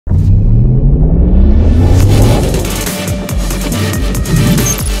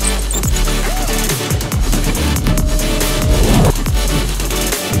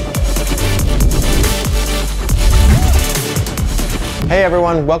Hey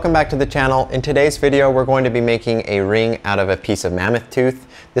everyone, welcome back to the channel. In today's video, we're going to be making a ring out of a piece of mammoth tooth.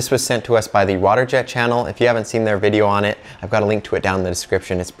 This was sent to us by the Waterjet channel. If you haven't seen their video on it, I've got a link to it down in the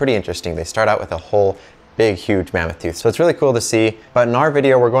description. It's pretty interesting. They start out with a whole big, huge mammoth tooth. So it's really cool to see. But in our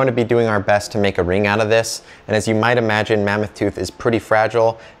video, we're going to be doing our best to make a ring out of this. And as you might imagine, mammoth tooth is pretty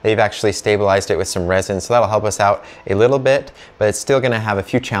fragile. They've actually stabilized it with some resin, so that'll help us out a little bit, but it's still gonna have a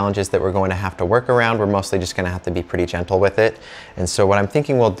few challenges that we're going to have to work around. We're mostly just gonna have to be pretty gentle with it. And so what I'm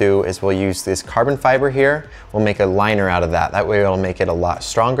thinking we'll do is we'll use this carbon fiber here. We'll make a liner out of that. That way it'll make it a lot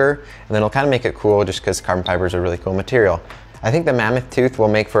stronger, and then it'll kind of make it cool just because carbon fiber is a really cool material. I think the mammoth tooth will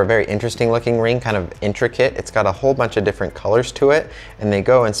make for a very interesting looking ring, kind of intricate. It's got a whole bunch of different colors to it, and they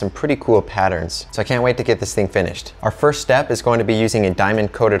go in some pretty cool patterns. So I can't wait to get this thing finished. Our first step is going to be using a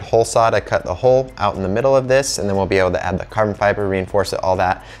diamond coated hole saw to cut the hole out in the middle of this, and then we'll be able to add the carbon fiber, reinforce it, all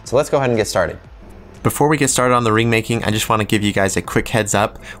that. So let's go ahead and get started. Before we get started on the ring making, I just want to give you guys a quick heads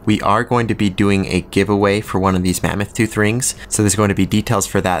up. We are going to be doing a giveaway for one of these mammoth tooth rings. So there's going to be details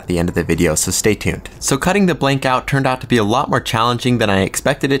for that at the end of the video, so stay tuned. So cutting the blank out turned out to be a lot more challenging than I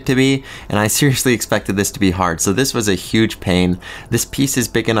expected it to be, and I seriously expected this to be hard. So this was a huge pain. This piece is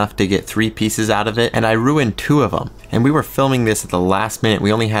big enough to get 3 pieces out of it, and I ruined 2 of them. And we were filming this at the last minute.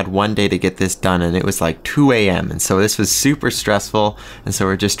 We only had 1 day to get this done, and it was like 2 a.m. And so this was super stressful. And so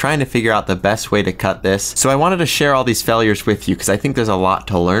we're just trying to figure out the best way to cut this. So I wanted to share all these failures with you because I think there's a lot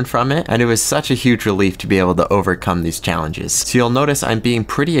to learn from it, and it was such a huge relief to be able to overcome these challenges. So you'll notice I'm being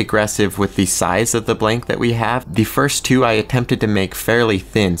pretty aggressive with the size of the blank that we have. The first 2 I attempted to make fairly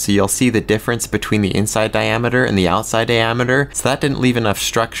thin, so you'll see the difference between the inside diameter and the outside diameter. So that didn't leave enough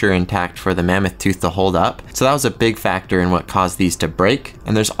structure intact for the mammoth tooth to hold up. So that was a big factor in what caused these to break.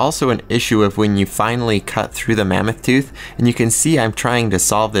 And there's also an issue of when you finally cut through the mammoth tooth, and you can see I'm trying to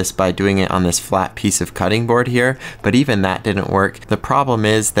solve this by doing it on this flat piece of cutting board here, but even that didn't work. The problem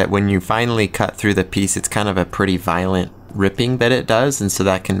is that when you finally cut through the piece, it's kind of a pretty violent ripping that it does, and so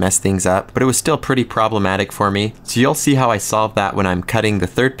that can mess things up, but it was still pretty problematic for me. So you'll see how I solve that when I'm cutting the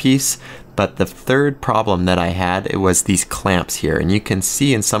third piece. But the third problem that I had, it was these clamps here, and you can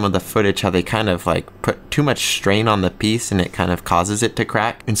see in some of the footage how they kind of like put too much strain on the piece and it kind of causes it to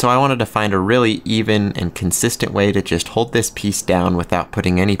crack. And so I wanted to find a really even and consistent way to just hold this piece down without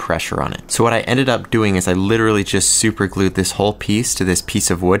putting any pressure on it. So what I ended up doing is I literally just super glued this whole piece to this piece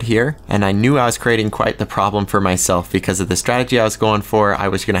of wood here, and I knew I was creating quite the problem for myself because of the strategy I was going for. I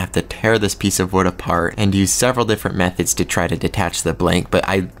was gonna have to tear this piece of wood apart and use several different methods to try to detach the blank, but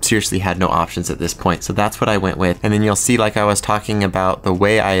I seriously had no options at this point, so that's what I went with. And then you'll see, like I was talking about, the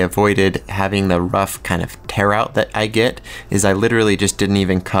way I avoided having the rough kind of tear out that I get is I literally just didn't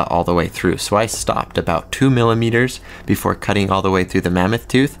even cut all the way through. So I stopped about 2 millimeters before cutting all the way through the mammoth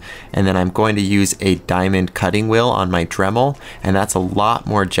tooth, and then I'm going to use a diamond cutting wheel on my dremel, and that's a lot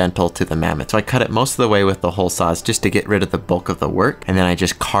more gentle to the mammoth. So I cut it most of the way with the hole saws just to get rid of the bulk of the work, and then I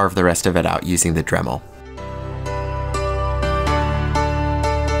just carve the rest of it out using the dremel.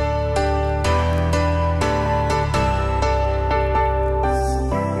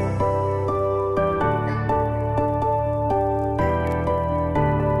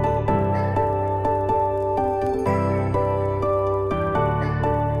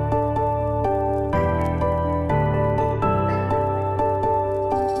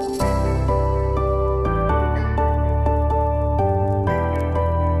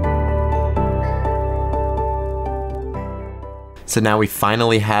 So now we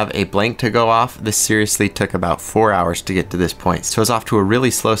finally have a blank to go off. This seriously took about 4 hours to get to this point. So I was off to a really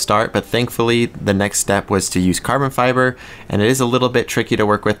slow start, but thankfully the next step was to use carbon fiber, and it is a little bit tricky to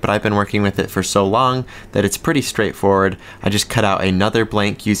work with, but I've been working with it for so long that it's pretty straightforward. I just cut out another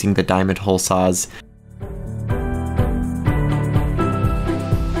blank using the diamond hole saws.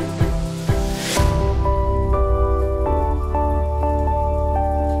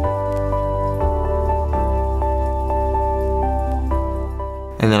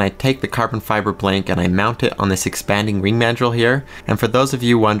 And then I take the carbon fiber blank and I mount it on this expanding ring mandrel here. And for those of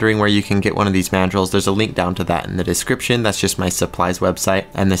you wondering where you can get one of these mandrels, there's a link down to that in the description. That's just my supplies website.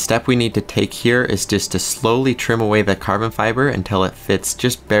 And the step we need to take here is just to slowly trim away the carbon fiber until it fits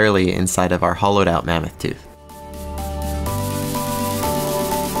just barely inside of our hollowed out mammoth tooth.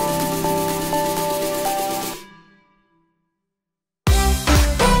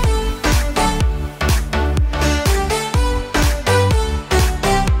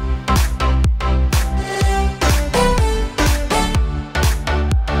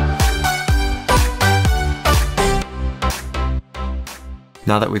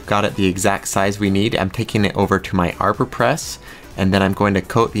 Now that we've got it the exact size we need, I'm taking it over to my arbor press, and then I'm going to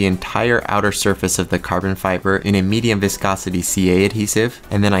coat the entire outer surface of the carbon fiber in a medium viscosity CA adhesive,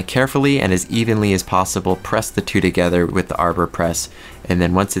 and then I carefully and as evenly as possible press the two together with the arbor press, and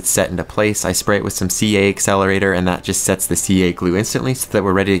then once it's set into place, I spray it with some CA accelerator, and that just sets the CA glue instantly so that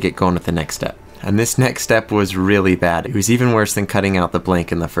we're ready to get going with the next step. And this next step was really bad. It was even worse than cutting out the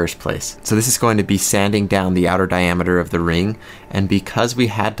blank in the first place. So this is going to be sanding down the outer diameter of the ring, and because we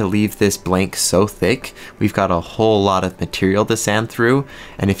had to leave this blank so thick, we've got a whole lot of material to sand through,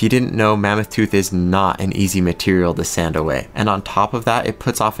 and if you didn't know, mammoth tooth is not an easy material to sand away. And on top of that, it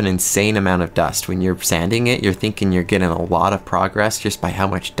puts off an insane amount of dust. When you're sanding it, you're thinking you're getting a lot of progress just by how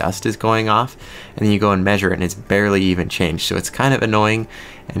much dust is going off, and then you go and measure it and it's barely even changed, so it's kind of annoying.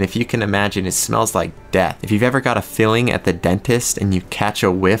 And if you can imagine, it smells like death. If you've ever got a filling at the dentist and you catch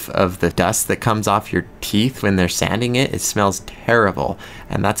a whiff of the dust that comes off your teeth when they're sanding it, it smells terrible.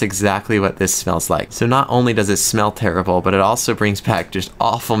 And that's exactly what this smells like. So not only does it smell terrible, but it also brings back just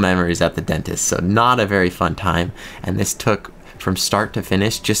awful memories at the dentist. So not a very fun time. And this took, from start to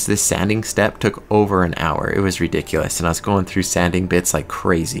finish, just this sanding step took over an hour. It was ridiculous. And I was going through sanding bits like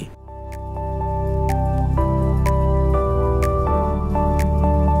crazy.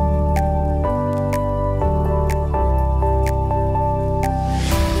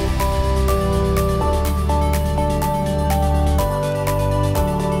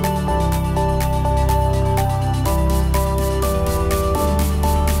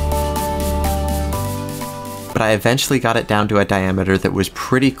 But I eventually got it down to a diameter that was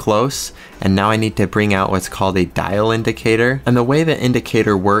pretty close, and now I need to bring out what's called a dial indicator. And the way the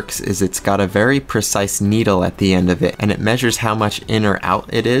indicator works is it's got a very precise needle at the end of it, and it measures how much in or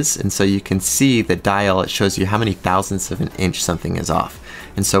out it is, and so you can see the dial, it shows you how many thousandths of an inch something is off.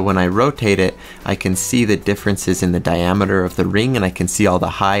 And so when I rotate it, I can see the differences in the diameter of the ring, and I can see all the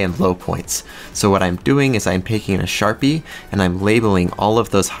high and low points. So what I'm doing is I'm taking a Sharpie and I'm labeling all of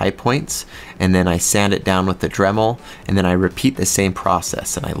those high points, and then I sand it down with the Dremel, and then I repeat the same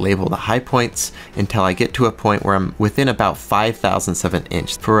process and I label the high points until I get to a point where I'm within about 5/1000ths of an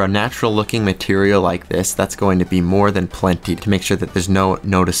inch. For a natural looking material like this, that's going to be more than plenty to make sure that there's no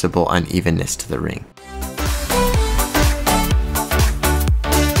noticeable unevenness to the ring.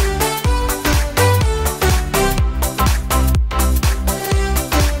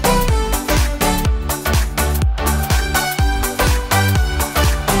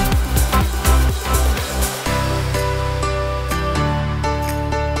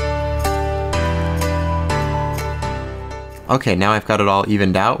 Okay, now I've got it all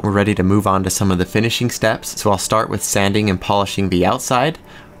evened out. We're ready to move on to some of the finishing steps. So I'll start with sanding and polishing the outside.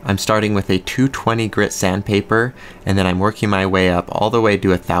 I'm starting with a 220 grit sandpaper, and then I'm working my way up all the way to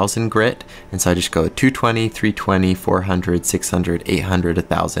 1000 grit. And so I just go 220, 320, 400, 600, 800,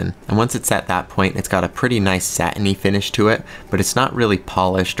 1000. And once it's at that point, it's got a pretty nice satiny finish to it, but it's not really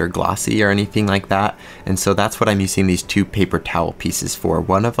polished or glossy or anything like that. And so that's what I'm using these two paper towel pieces for.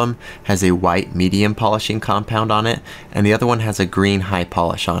 One of them has a white medium polishing compound on it, and the other one has a green high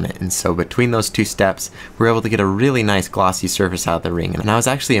polish on it. And so between those two steps, we're able to get a really nice glossy surface out of the ring. And I was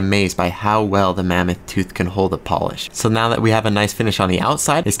actually amazed by how well the mammoth tooth can hold a polish. So now that we have a nice finish on the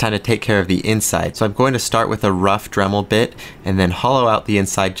outside, it's time to take care of the inside. So I'm going to start with a rough Dremel bit and then hollow out the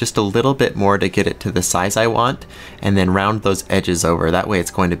inside just a little bit more to get it to the size I want, and then round those edges over. That way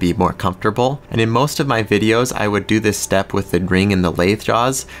it's going to be more comfortable. And in most of my videos, I would do this step with the ring in the lathe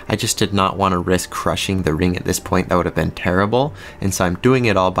jaws. I just did not want to risk crushing the ring at this point. That would have been terrible. And so I'm doing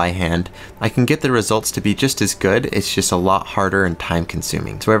it all by hand. I can get the results to be just as good. It's just a lot harder and time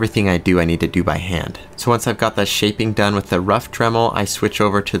consuming. So everything I do, I need to do by hand. So once I've got the shaping done with the rough Dremel, I switch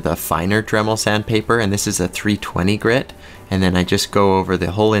over to the finer Dremel sandpaper, and this is a 320 grit. And then I just go over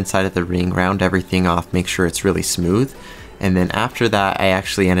the whole inside of the ring, round everything off, make sure it's really smooth. And then after that, I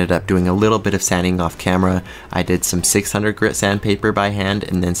actually ended up doing a little bit of sanding off camera. I did some 600 grit sandpaper by hand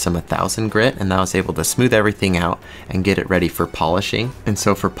and then some 1000 grit, and I was able to smooth everything out and get it ready for polishing. And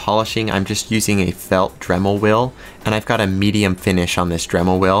so for polishing, I'm just using a felt Dremel wheel, and I've got a medium finish on this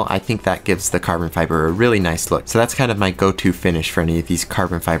Dremel wheel. I think that gives the carbon fiber a really nice look. So that's kind of my go-to finish for any of these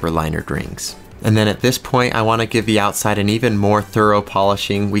carbon fiber liner rings. And then at this point, I want to give the outside an even more thorough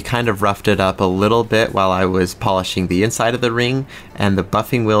polishing. We kind of roughed it up a little bit while I was polishing the inside of the ring, and the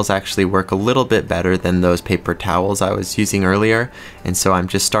buffing wheels actually work a little bit better than those paper towels I was using earlier. And so I'm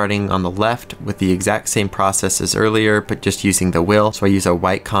just starting on the left with the exact same process as earlier, but just using the wheel. So I use a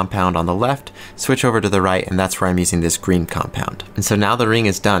white compound on the left, switch over to the right, and that's where I'm using this green compound. And so now the ring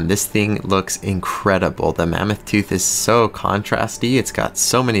is done. This thing looks incredible. The mammoth tooth is so contrasty. It's got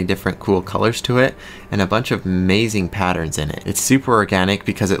so many different cool colors to to it and a bunch of amazing patterns in it. It's super organic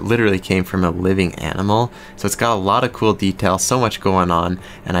because it literally came from a living animal, so it's got a lot of cool detail, so much going on,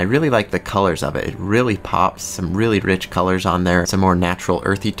 and I really like the colors of it. It really pops, some really rich colors on there, some more natural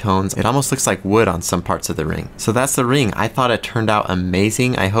earthy tones. It almost looks like wood on some parts of the ring. So that's the ring. I thought it turned out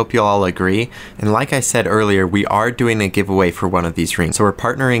amazing. I hope you all agree. And like I said earlier, we are doing a giveaway for one of these rings. So we're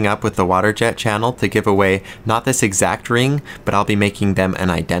partnering up with the Waterjet channel to give away not this exact ring, but I'll be making them an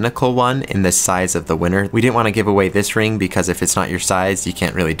identical one in the size of the winner. We didn't want to give away this ring because if it's not your size, you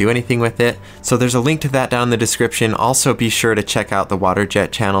can't really do anything with it. So there's a link to that down in the description. Also be sure to check out the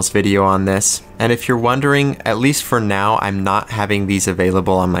Waterjet channel's video on this. And if you're wondering, at least for now, I'm not having these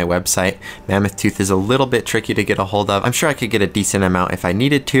available on my website. Mammoth tooth is a little bit tricky to get a hold of. I'm sure I could get a decent amount if I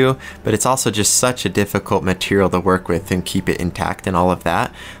needed to, but it's also just such a difficult material to work with and keep it intact and all of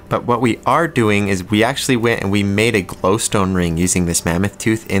that. But what we are doing is we actually went and we made a glowstone ring using this mammoth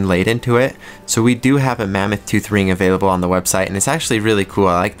tooth inlaid into it. So we do have a mammoth tooth ring available on the website, and it's actually really cool.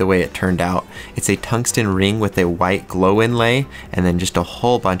 I like the way it turned out. It's a tungsten ring with a white glow inlay and then just a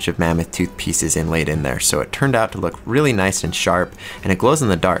whole bunch of mammoth tooth pieces inlaid in there. So it turned out to look really nice and sharp, and it glows in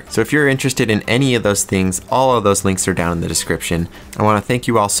the dark. So if you're interested in any of those things, all of those links are down in the description. I want to thank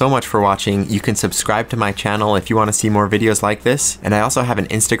you all so much for watching. You can subscribe to my channel if you want to see more videos like this. And I also have an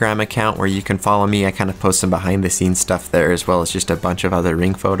Instagram account where you can follow me. I kind of post some behind the scenes stuff there as well as just a bunch of other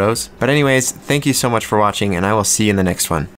ring photos. But anyways, thank you so much for watching, and I will see you in the next one.